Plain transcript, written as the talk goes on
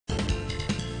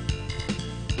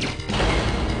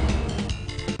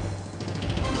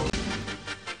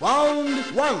Round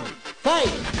 1,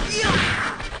 fight!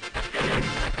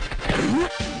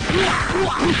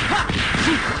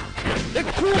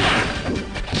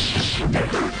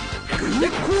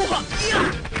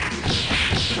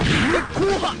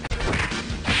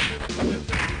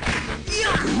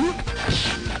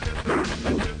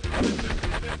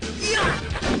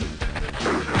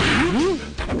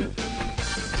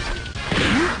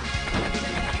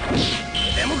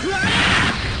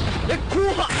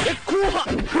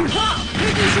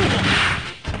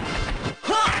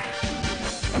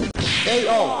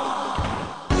 KO.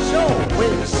 Show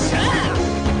wins.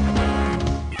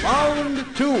 Round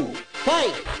 2,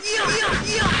 fight.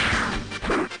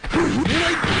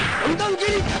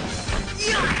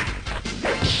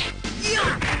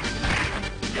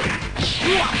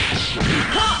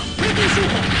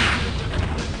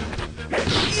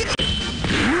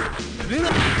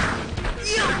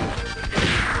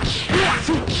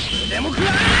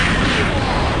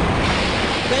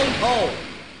 KO.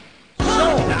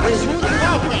 Show wins the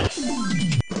progress.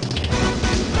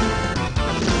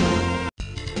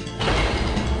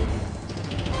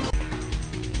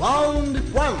 Round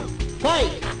 1,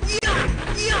 fight!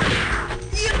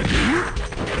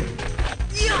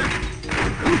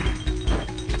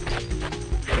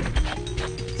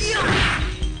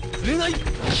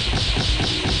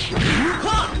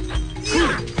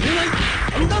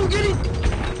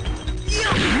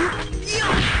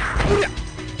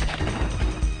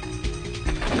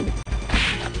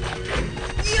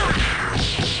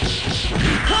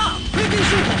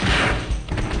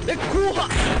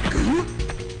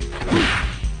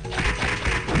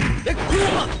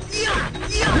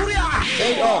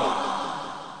 KO.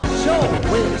 Show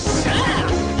wins.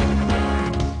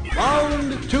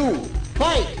 Round 2,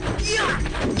 fight.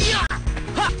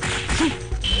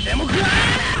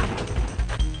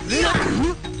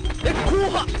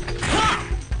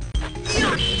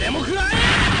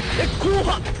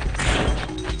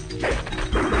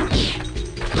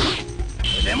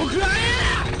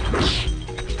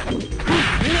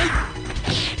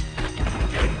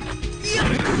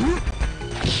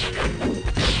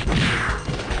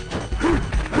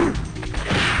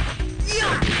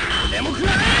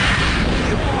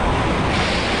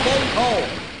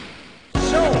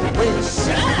 Show wins.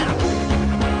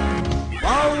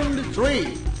 Round 3,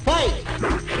 fight.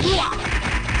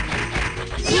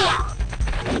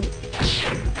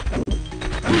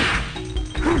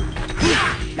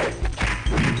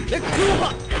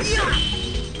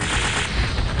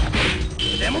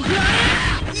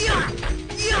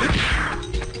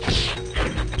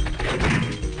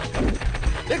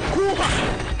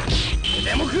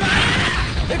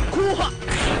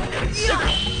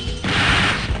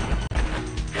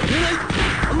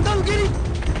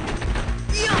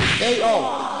 KO.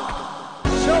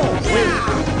 Show wins.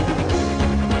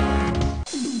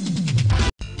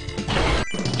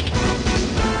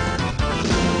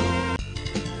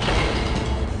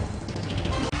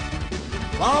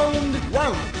 Round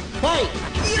 1, fight.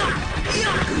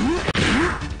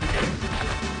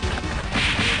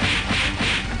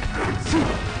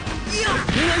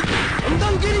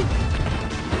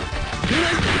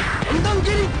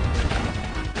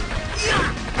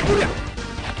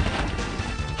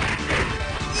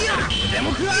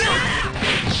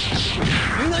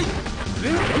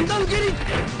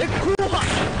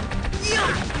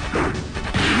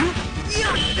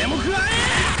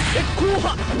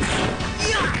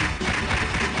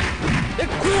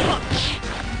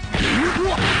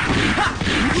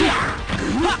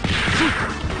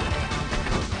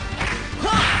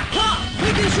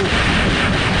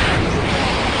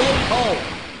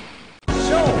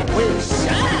 Show wins.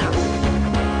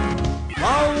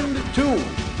 Round 2,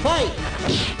 fight.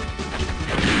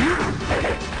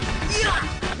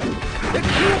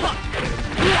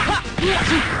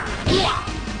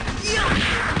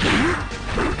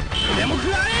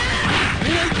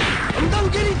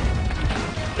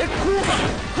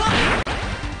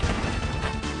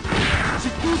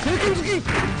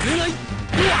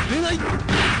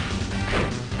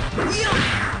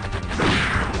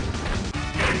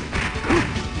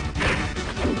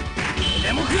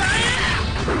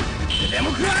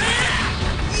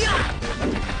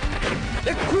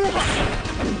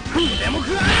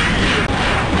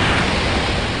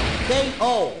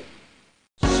 KO.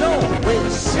 Show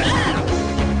wins.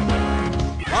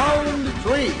 Round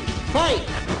 3, fight.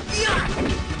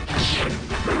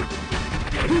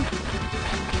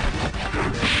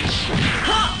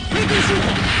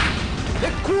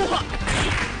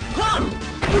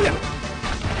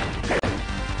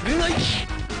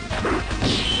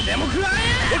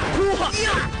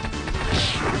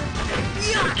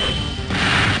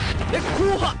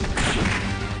 波。う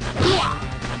わ。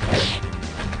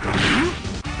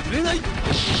触れない。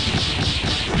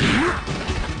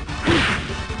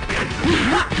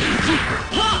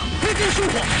はあ、平均勝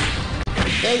負。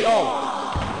KO.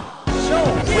 Show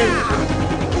wins.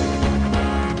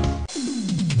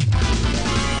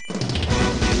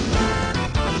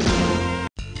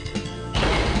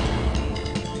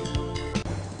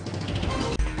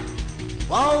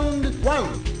 Round 1,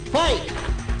 fight!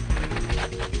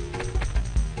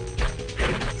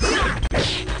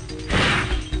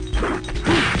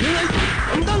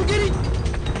 三段蹴り。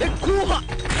烈光波。は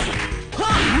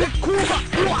あ、烈光波。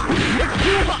うわ、烈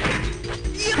光波。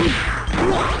いや、う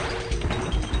わ。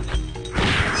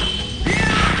いや、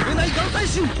触れない眼帯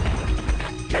心。い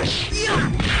や、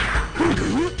う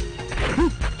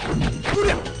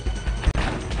りゃ。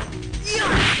いや、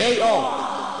KO.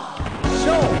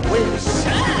 Show wins.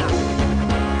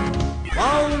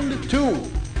 Round 2,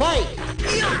 fight! い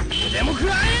や、でも食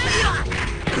らえ。いや、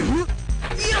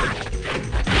いや、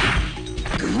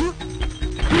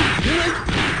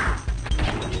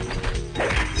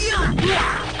いや、うわ。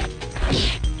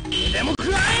でも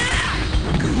食らえ。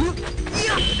い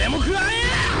や、でも食らえ。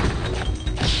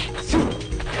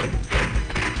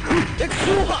烈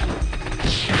光波。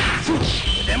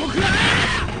でも食らえ。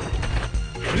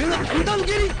上が三段蹴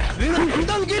り。上が三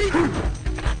段蹴り。いや。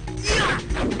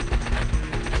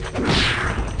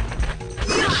い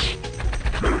や。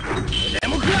で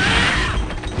も食らえ。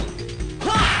は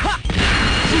っはっ。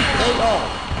KO.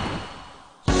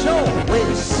 Show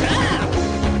wins.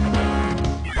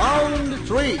 Round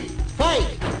 3, fight!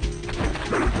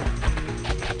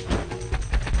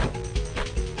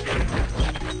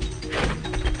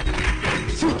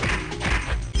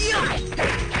 いや。い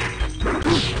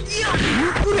や。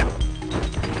うりゃ。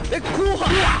烈光波。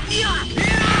いや。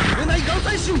触れない眼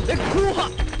帯心。烈光波。は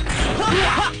っは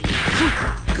っ。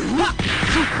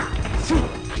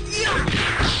いや。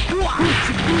うわ。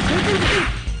疾風相当的。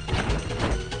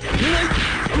触れない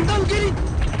三段蹴り。い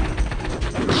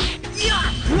や。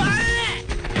食らえ。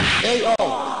KO.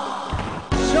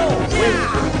 Show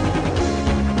wins.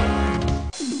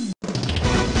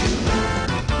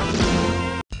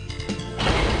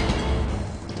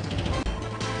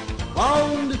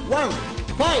 Round 1,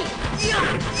 fight! いや。い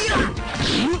や。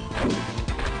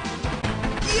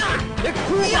いや。烈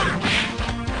光波。いや。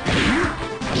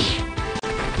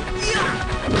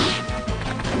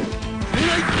触れ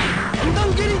ない三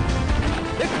段蹴り。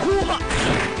烈光波。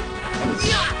い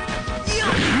や。いや。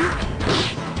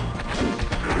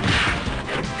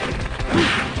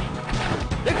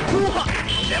烈光波。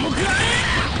でも食らえ。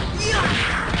いや。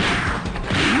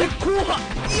烈光波。い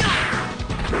や。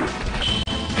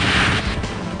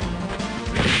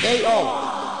KO.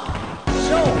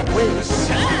 Show wins.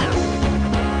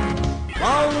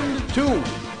 Round 2,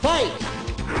 fight!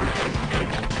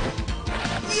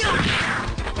 いや。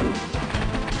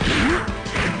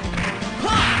はあ、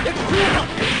烈光波。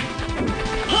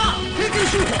はあ、平均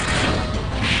勝負。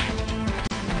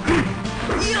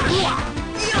いや。うわ。いや。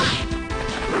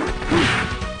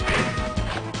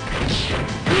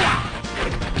うわ。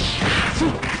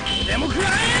でも食ら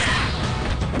え。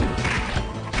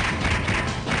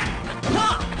はあ、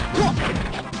うわ。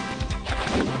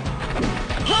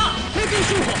はあ、平均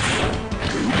勝負。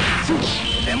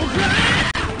でも食らえ。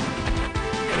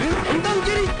三段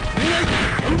蹴り。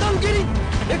三段蹴り。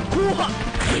烈光波。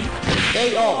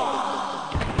KO.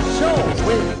 Show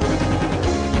wins.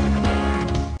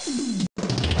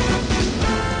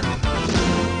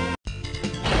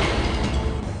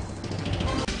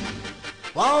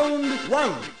 Round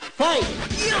 1, fight! い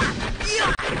や。いや。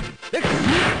烈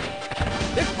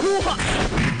光波。は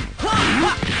あ、は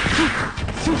あ。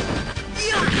い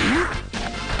や。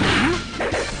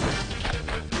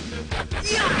い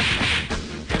や。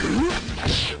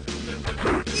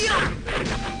いや。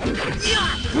いや。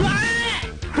食らえ。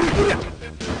うりゃ。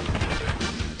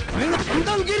上が三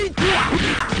段蹴り。うわ。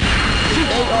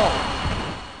KO.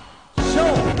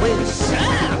 Show wins.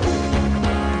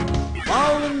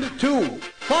 Round 2,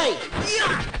 fight! いや。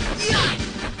いや。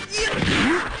いや。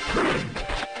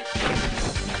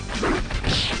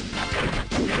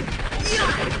いや。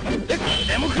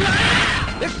でも食らえ。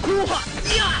烈光波。い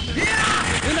や。いや。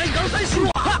触れない眼帯心。は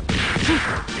っ。触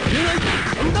れない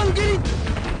三段蹴り。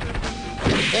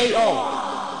KO.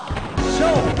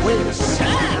 Show wins.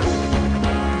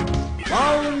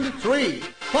 Round 3,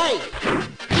 fight!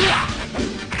 うわ。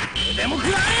でも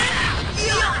食らえ。い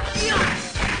や。いや。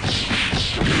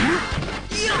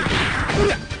いや。う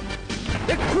りゃ。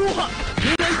烈光波。触れ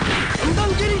ない三段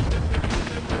蹴り。い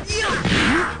や。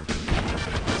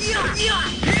いや。いや。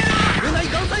触れない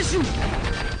眼帯心。い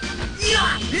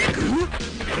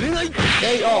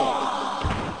KO.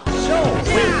 Show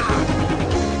win.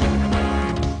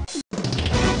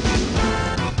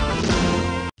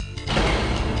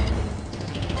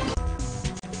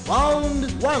 Round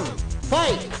 1,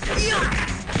 fight!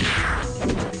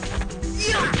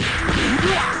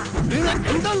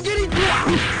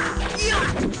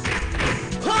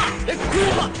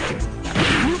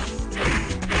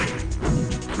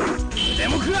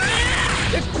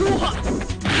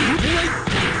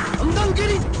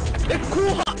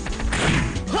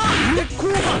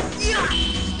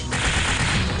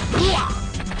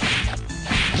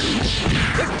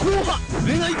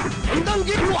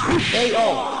 KO.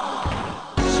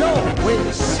 Show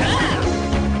wins.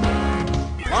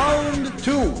 Round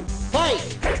 2,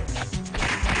 fight!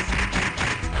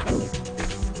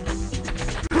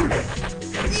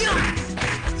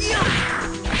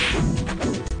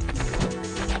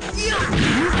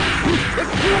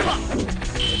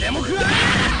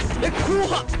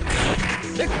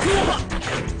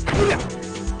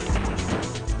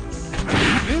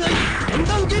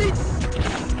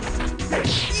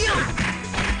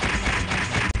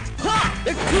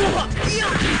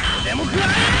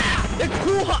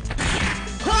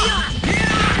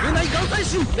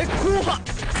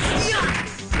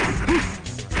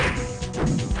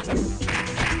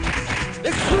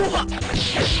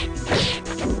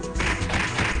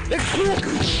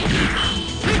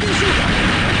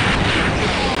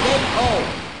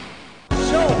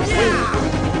 Show win.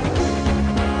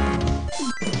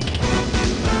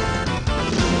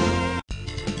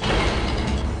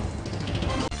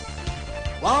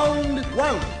 Round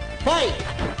 1,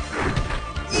 fight!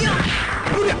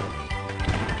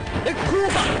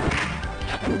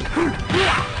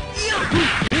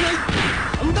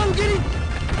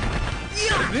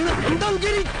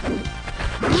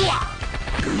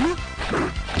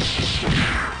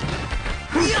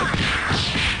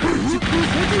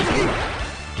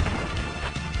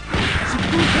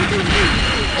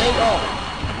 KO.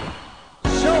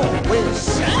 Show wins.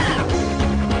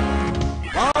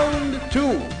 Round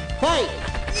 2, fight!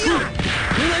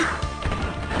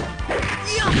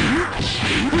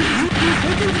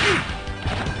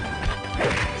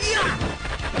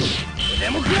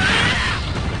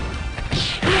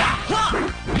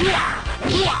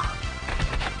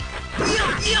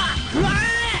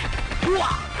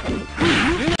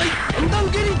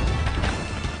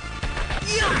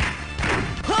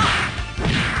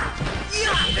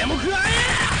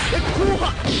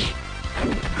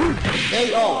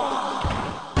 KO.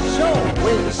 Show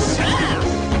wins.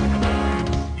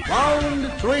 Round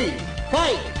 3,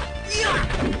 fight!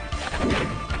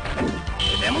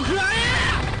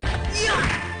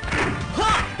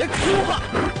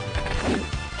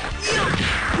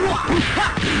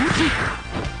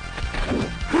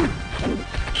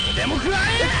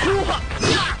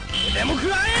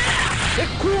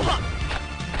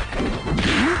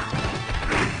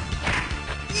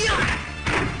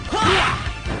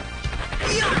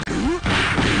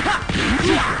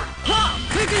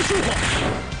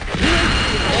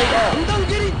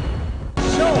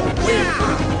 Show win.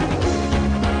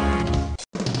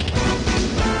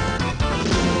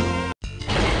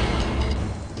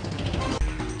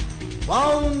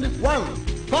 Round 1,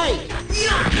 fight!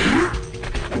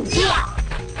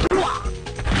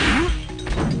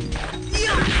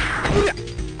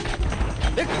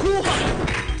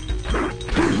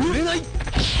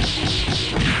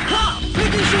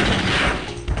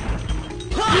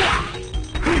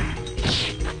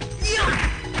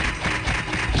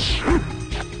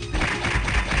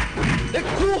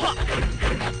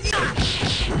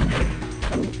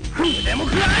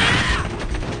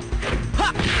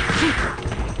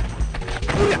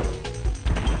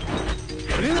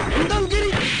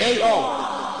 KO.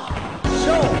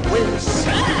 Show wins.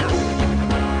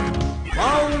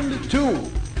 Round 2,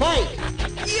 fight!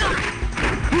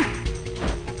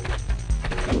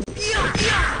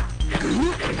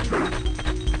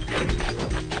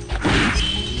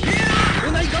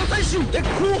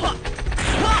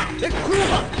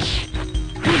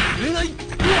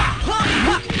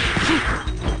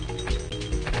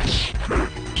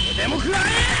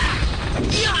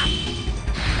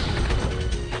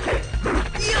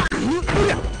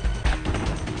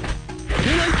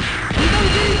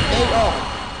 KO.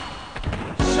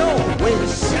 Show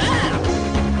wins.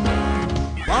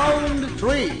 Round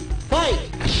 3, fight!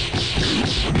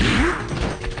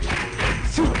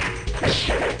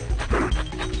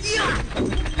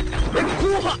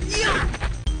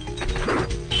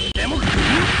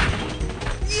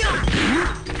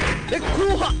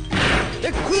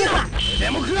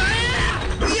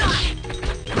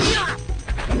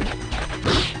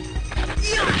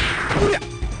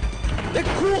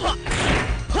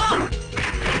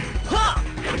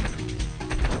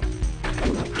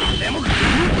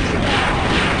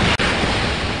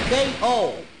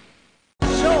 KO.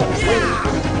 Show wins.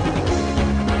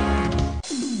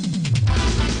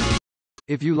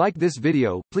 If you like this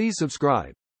video, please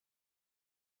subscribe.